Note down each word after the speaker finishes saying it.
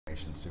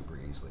information super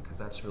easily, because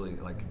that's really,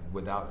 like,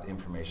 without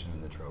information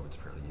in the Trove, it's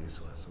fairly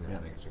useless. We have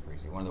to make it super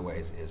easy. One of the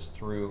ways is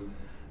through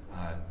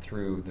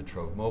the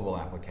Trove mobile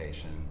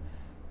application.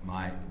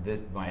 My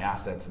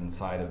assets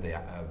inside of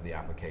the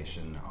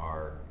application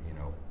are, you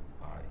know,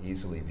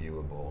 easily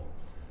viewable,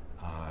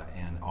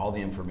 and all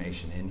the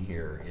information in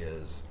here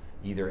is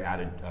either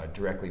added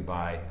directly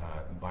by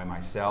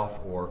myself,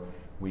 or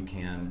we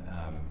can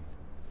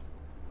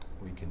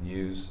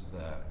use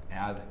the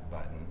add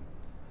button.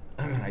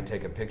 And I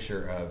take a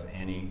picture of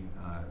any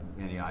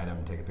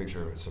item, take a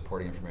picture of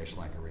supporting information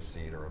like a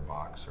receipt or a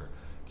box or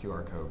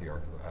QR code,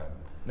 VR.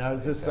 Now,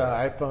 is this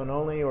iPhone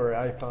only or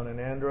iPhone and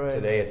Android?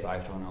 Today it's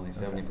iPhone only.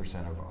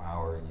 70% of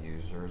our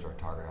users, our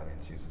target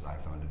audience, uses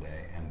iPhone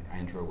today, and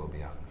Android will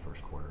be out in the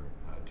first quarter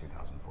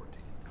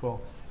 2014.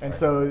 Cool. And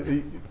so,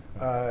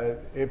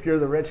 if you're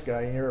the rich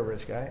guy, and you're a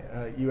rich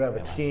guy, you have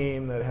a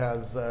team that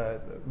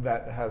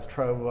has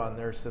Trove on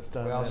their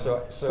system. Well,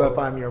 so if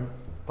I'm your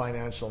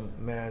financial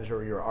manager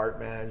or your art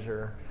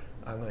manager,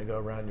 I'm going to go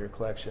around your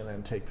collection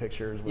and take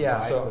pictures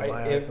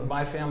with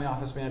my family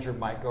office manager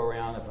might go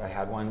around, if I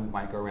had one,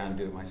 might go around and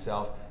do it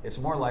myself. It's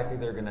more likely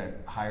they're going to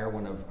hire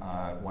one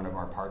of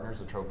our partners,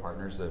 the Trove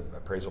partners, the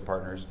appraisal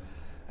partners,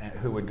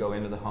 who would go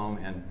into the home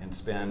and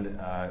spend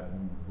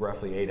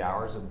roughly 8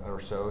 hours or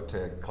so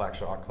to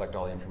collect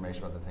all the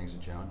information about the things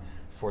that you own,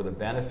 for the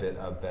benefit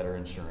of better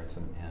insurance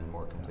and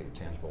more complete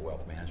tangible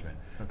wealth management.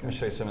 Okay. Let me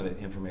show you some of the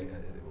information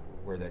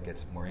where that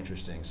gets more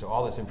interesting. So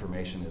all this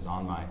information is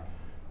on my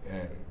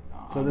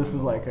so this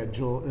is like a piece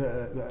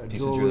of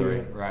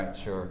jewelry, right?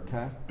 Sure.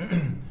 Okay.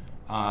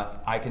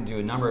 I can do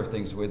a number of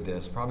things with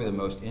this. Probably the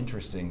most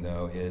interesting,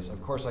 though, is,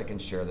 of course, I can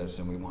share this,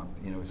 and we want,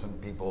 you know, some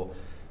people.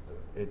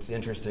 It's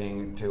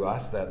interesting to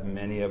us that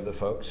many of the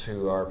folks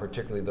who are,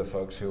 particularly the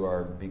folks who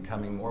are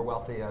becoming more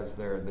wealthy as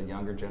they're the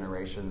younger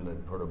generation, the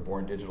sort of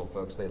born digital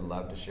folks, they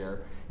love to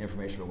share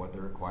information about what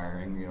they're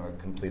acquiring. You know, I've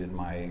completed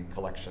my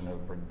collection of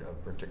a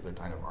particular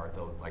kind of art.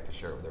 They'll like to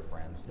share it with their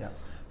friends. Yeah.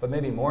 But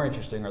maybe more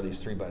interesting are these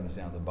 3 buttons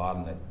down at the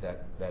bottom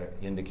that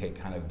indicate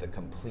kind of the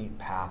complete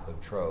path of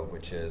Trove,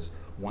 which is,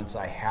 once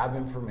I have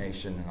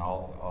information and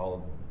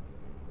all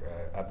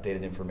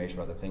updated information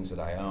about the things that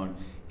I own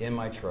in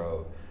my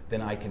Trove,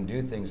 then I can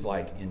do things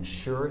like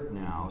insure it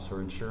now, so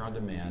insure on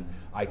demand.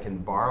 I can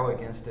borrow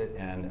against it,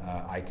 and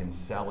I can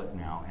sell it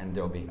now, and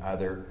there'll be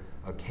other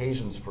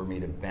occasions for me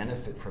to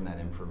benefit from that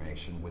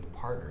information with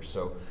partners.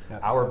 So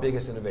our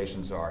biggest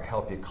innovations are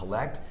help you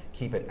collect,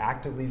 keep it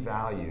actively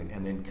valued,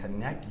 and then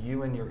connect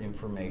you and your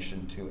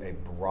information to a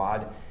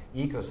broad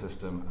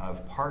ecosystem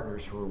of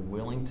partners who are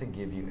willing to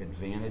give you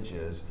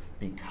advantages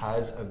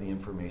because of the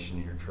information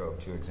in your Trove.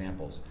 2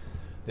 examples.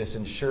 This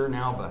Insure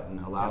Now button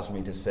allows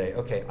me to say,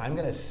 okay, I'm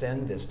going to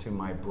send this to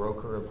my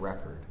broker of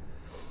record.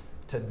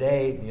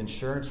 Today, the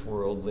insurance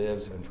world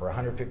lives, and for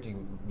 150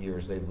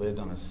 years, they've lived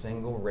on a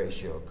single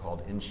ratio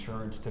called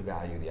insurance to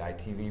value. The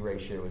ITV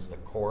ratio is the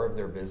core of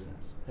their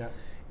business. Yeah.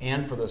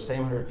 And for those same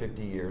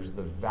 150 years,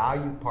 the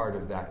value part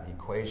of that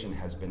equation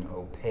has been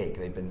opaque.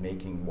 They've been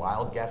making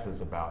wild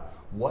guesses about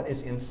what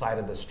is inside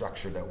of the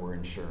structure that we're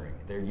insuring.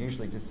 They're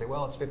usually just say,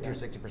 well, it's 50 or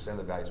 60% of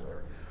the value,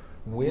 whatever.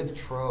 With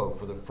Trove,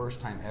 for the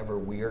first time ever,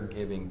 we are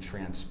giving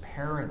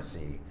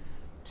transparency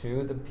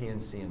to the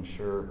P&C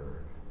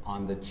insurer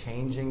on the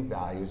changing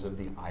values of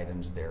the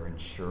items they're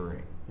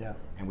insuring. Yeah.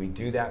 And we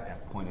do that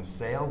at point of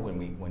sale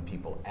when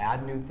people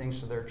add new things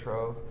to their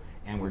Trove,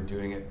 and we're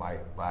doing it by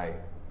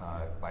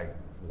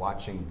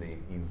watching the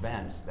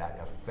events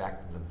that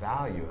affect the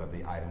value of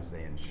the items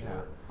they insure.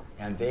 Yeah.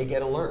 And they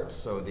get alerts.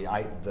 So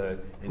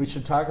we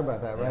should talk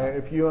about that, right?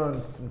 If you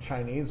own some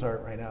Chinese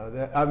art right now,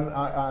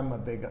 I'm a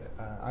big.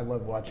 I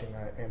love watching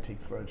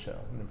Antiques Roadshow.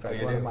 In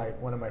fact,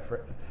 one of my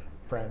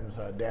friends'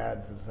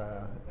 dads is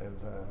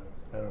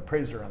an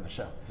appraiser on the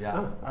show.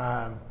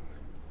 Yeah.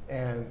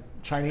 And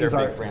Chinese art.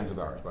 They're big friends of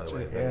ours, by the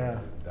way. Yeah.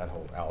 That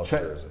whole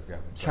Alistair is. Yeah.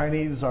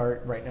 Chinese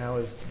art right now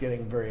is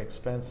getting very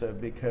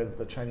expensive because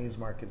the Chinese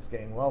market's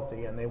getting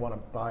wealthy and they want to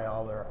buy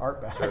all their art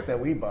back that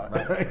we bought.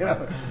 Right. You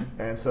know?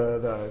 And so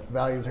the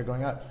values are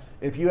going up.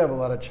 If you have a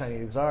lot of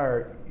Chinese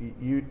art,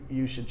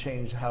 you should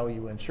change how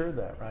you insure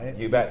that, right?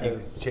 You bet.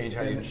 You change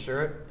how you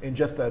insure it. In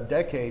just a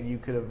decade, you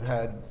could have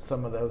had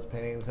some of those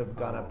paintings have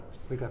gone up.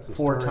 We got some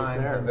 4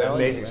 times there. in value.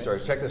 Amazing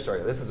stories. Check this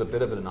story. This is a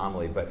bit of an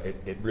anomaly, but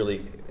it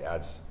really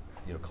adds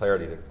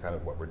clarity to kind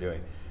of what we're doing.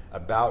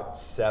 About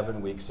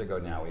 7 weeks ago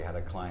now, we had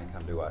a client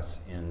come to us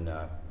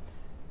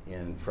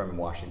from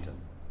Washington,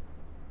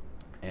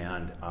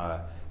 and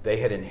they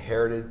had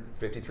inherited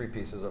 53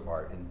 pieces of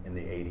art in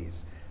the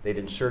 80s. They'd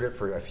insured it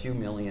for a few $1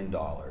 million,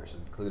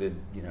 included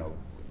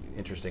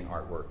interesting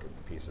artwork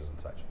pieces and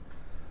such.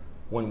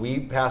 When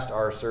we passed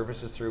our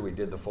services through, we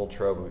did the full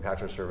Trove, and we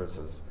patched our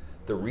services.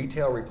 The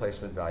retail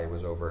replacement value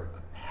was over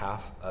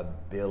 $500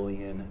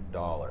 million.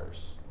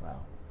 Wow.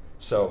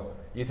 So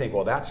you think,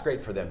 well, that's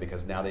great for them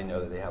because now they know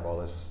that they have all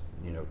this,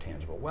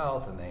 tangible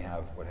wealth and they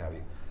have what have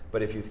you.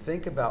 But if you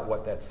think about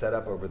what that set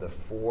up over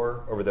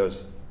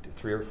those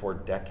 3 or 4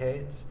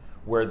 decades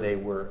where they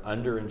were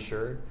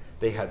underinsured,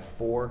 they had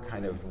 4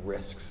 kind of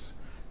risks.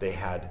 They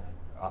had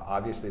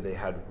obviously they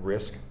had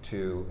risk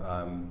to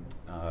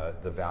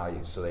the value,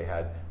 so they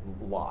had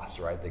loss,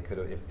 right? They could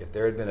have, if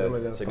there had been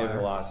a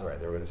significant loss, right?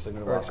 There would have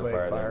significant loss of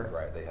fire.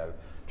 Right? They have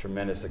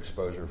tremendous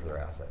exposure for their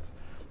assets.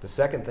 The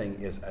second thing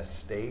is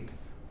estate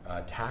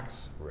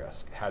tax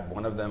risk. Had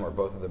one of them or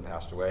both of them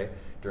passed away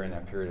during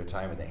that period of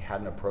time, and they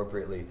hadn't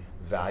appropriately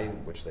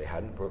valued, which they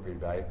hadn't appropriately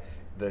valued,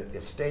 the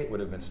estate would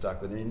have been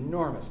stuck with an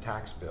enormous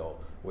tax bill,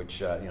 which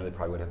they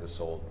probably would have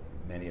sold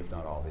many, if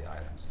not all, the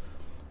items.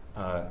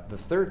 The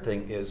third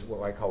thing is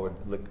what I call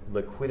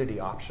liquidity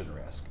option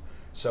risk.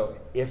 So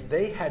if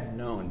they had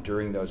known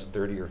during those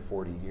 30 or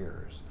 40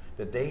 years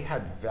that they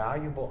had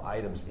valuable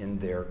items in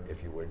their,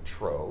 if you would,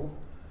 trove,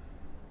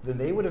 then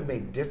they would have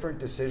made different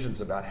decisions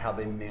about how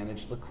they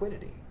managed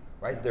liquidity,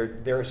 right?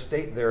 Their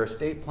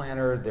estate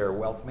planner, their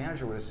wealth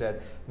manager would have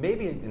said,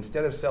 maybe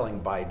instead of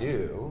selling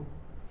Baidu,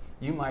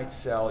 you might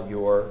sell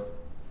your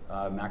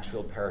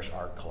Maxfield Parrish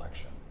art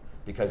collection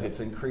because it's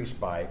increased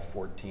by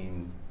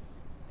 14%,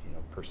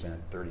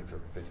 30, 50%.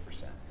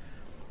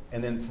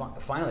 And then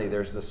finally,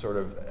 there's this sort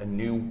of a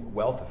new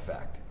wealth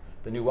effect.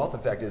 The new wealth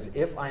effect is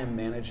if I am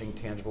managing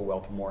tangible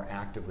wealth more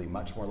actively,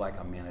 much more like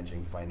I'm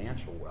managing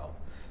financial wealth,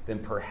 then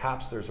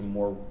perhaps there's a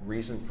more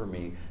reason for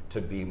me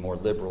to be more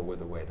liberal with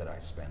the way that I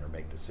spend or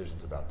make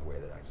decisions about the way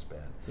that I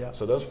spend. Yeah.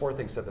 So those four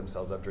things set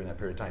themselves up during that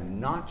period of time,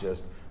 not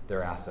just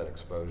their asset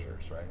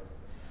exposures, right?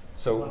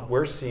 So wow.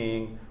 we're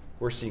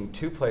seeing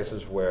two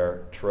places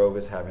where Trove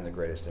is having the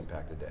greatest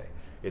impact today.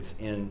 It's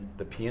in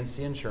the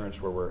P&C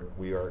insurance where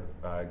we are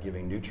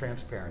giving new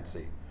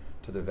transparency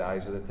to the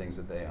values of the things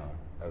that they own,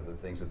 of the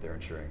things that they're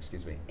insuring,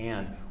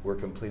 and we're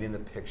completing the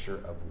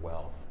picture of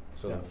wealth.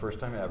 So the first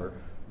time ever,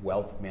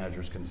 wealth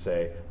managers can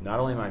say, not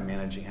only am I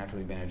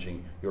actively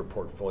managing your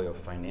portfolio of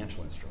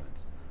financial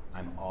instruments,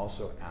 I'm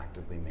also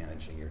actively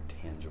managing your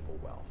tangible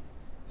wealth.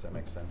 Does that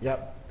make sense?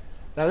 Yep.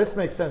 Now this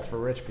makes sense for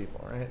rich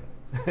people, right?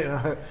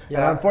 Yeah.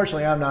 And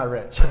unfortunately, I'm not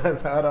rich,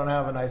 so I don't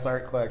have a nice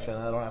art collection.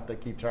 I don't have to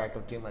keep track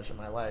of too much of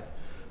my life.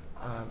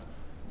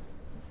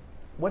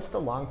 What's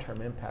the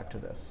long-term impact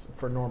of this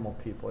for normal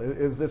people?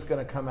 Is this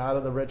going to come out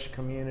of the rich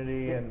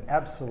community and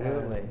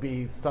absolutely and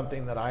be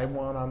something that I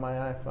want on my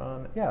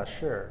iPhone? Yeah,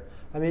 sure.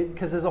 I mean,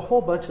 because there's a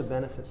whole bunch of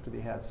benefits to be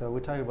had. So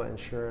we're talking about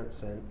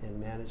insurance and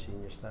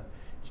managing your stuff.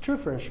 It's true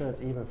for insurance,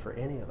 even for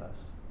any of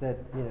us. That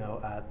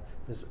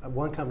there's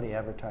one company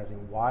advertising,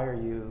 why are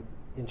you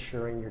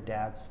insuring your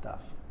dad's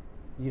stuff?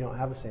 You don't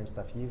have the same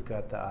stuff. You've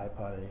got the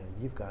iPod and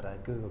you've got a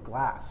Google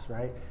Glass,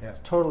 right? Yeah. It's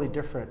totally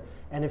different.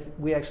 And if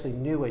we actually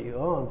knew what you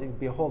owned, it would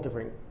be a whole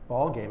different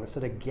ballgame.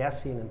 Instead of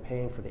guessing and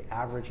paying for the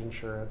average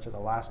insurance or the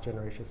last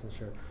generation's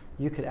insurance,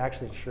 you could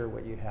actually insure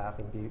what you have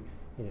and be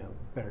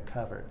better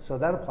covered. So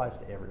that applies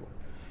to everyone.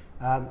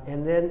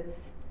 And then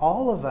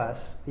all of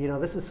us,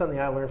 this is something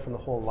I learned from the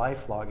whole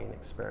life logging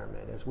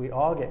experiment, is we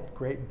all get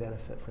great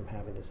benefit from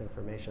having this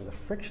information. The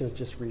friction is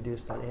just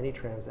reduced on any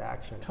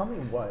transaction. Tell me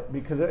what,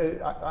 because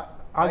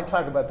I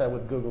talk about that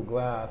with Google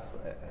Glass,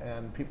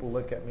 and people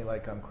look at me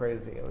like I'm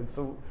crazy.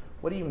 So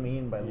what do you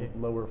mean by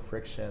lower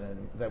friction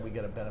and that we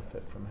get a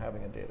benefit from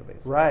having a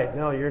database? Right,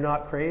 no, you're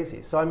not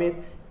crazy. So I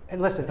mean,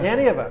 and listen,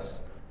 any of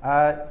us,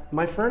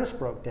 my furnace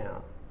broke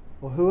down.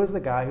 Well, who was the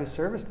guy who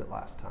serviced it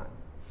last time?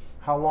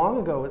 How long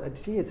ago?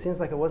 Gee, it seems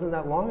like it wasn't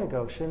that long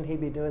ago. Shouldn't he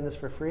be doing this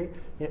for free?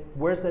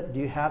 Where's that?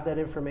 Do you have that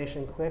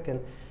information quick?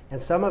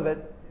 And some of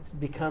it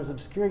becomes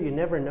obscure. You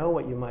never know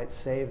what you might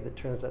save that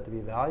turns out to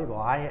be valuable.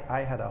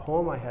 I had a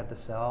home I had to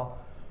sell.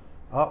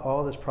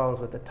 There's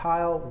problems with the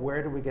tile.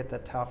 Where do we get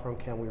that tile from?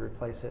 Can we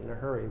replace it in a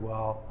hurry?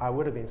 Well, I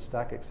would have been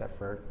stuck except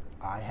for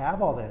I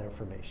have all that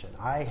information.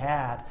 I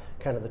had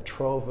kind of the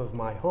trove of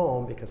my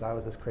home because I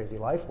was this crazy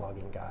life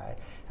logging guy,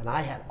 and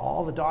I had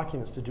all the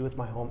documents to do with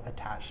my home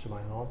attached to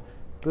my home.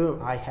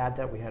 Boom, I had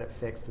that, we had it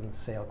fixed, and the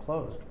sale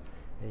closed.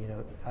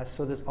 And,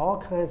 so there's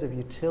all kinds of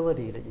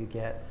utility that you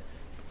get.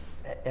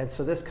 And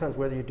so this comes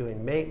whether you're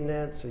doing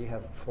maintenance or you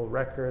have full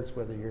records,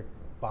 whether you're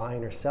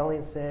buying or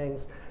selling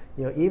things.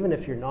 Even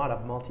if you're not a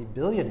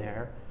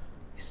multi-billionaire,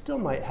 you still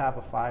might have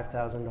a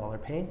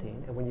 $5,000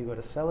 painting, and when you go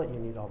to sell it, you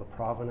need all the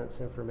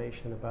provenance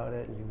information about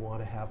it, and you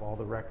want to have all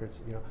the records.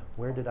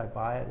 Where did I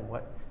buy it, and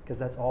what? Because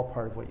that's all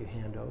part of what you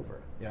hand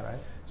over. Yeah. Right.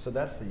 So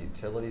that's the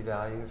utility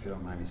value. If you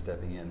don't mind me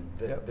stepping in,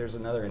 there's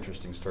another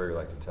interesting story we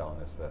like to tell,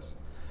 and it's this.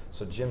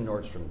 So Jim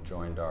Nordstrom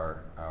joined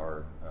our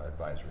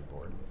advisory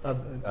board.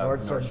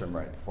 Nordstrom,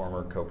 right?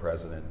 Former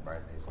co-president,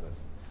 right? He's the.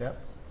 Yep.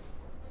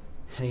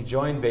 And he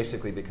joined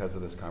basically because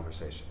of this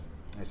conversation.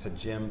 I said,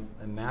 Jim,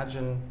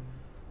 imagine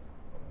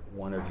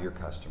one of your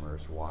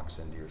customers walks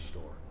into your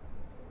store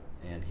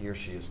and he or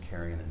she is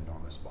carrying an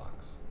enormous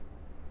box.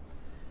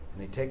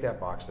 And they take that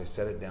box, they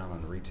set it down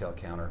on the retail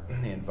counter,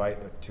 and they invite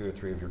 2 or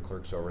 3 of your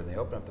clerks over, and they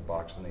open up the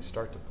box and they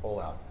start to pull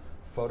out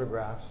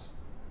photographs,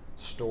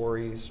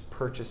 stories,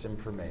 purchase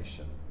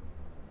information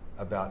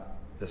about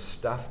the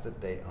stuff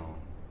that they own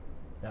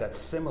that's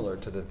similar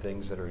to the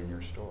things that are in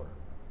your store.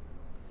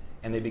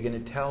 And they begin to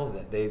tell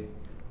that the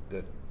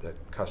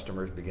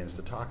customer begins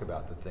to talk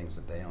about the things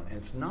that they own. And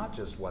it's not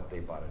just what they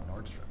bought at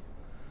Nordstrom.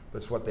 but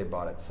it's what they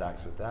bought at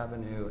Saks Fifth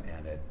Avenue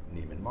and at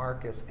Neiman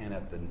Marcus and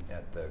at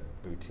the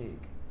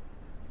boutique.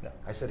 Yeah.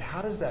 I said,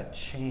 how does that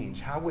change?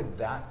 How would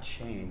that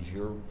change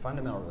your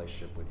fundamental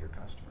relationship with your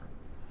customer?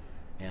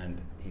 And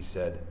he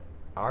said,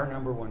 our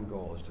number one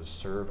goal is to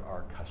serve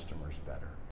our customers better.